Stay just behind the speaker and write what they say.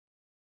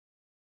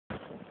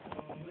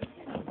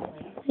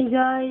Hey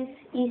guys,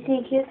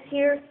 EC Kiss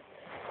here.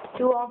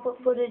 Do on-foot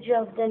footage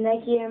of the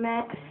Nike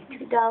Airmax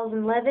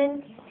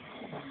 2011.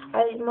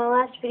 My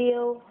last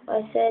video,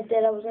 I said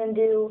that I was gonna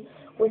do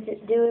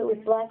it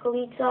with black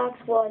Elite socks.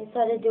 Well, I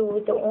decided to do it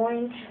with the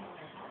orange.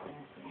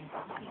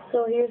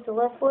 So here's the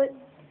left foot.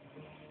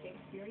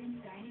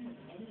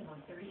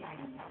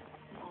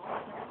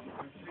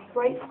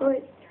 Right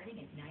foot.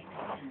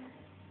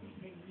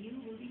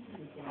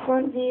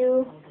 Front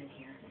view.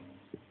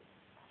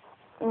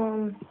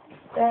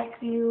 Back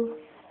view.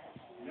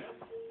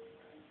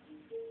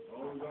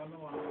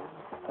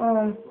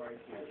 And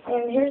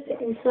here's the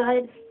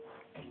inside.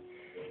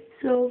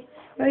 So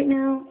right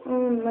now,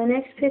 my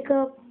next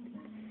pickup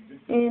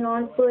and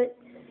on foot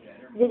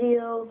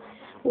video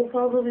will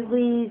probably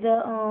be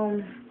the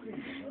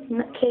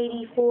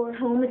KD4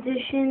 Home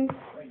Edition.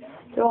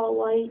 They're all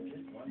white,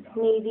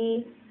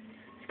 navy,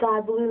 sky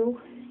blue,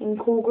 and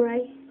cool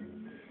gray.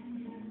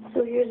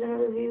 So here's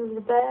another view of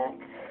the back,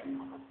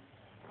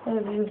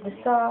 another view of the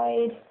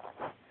side,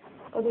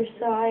 other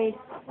side,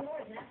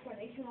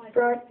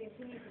 front,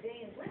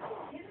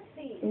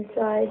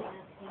 inside.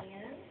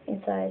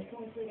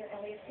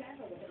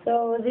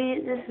 So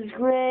this is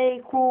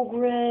gray, cool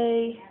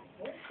gray.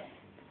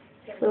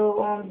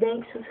 So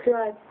thanks,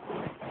 subscribe.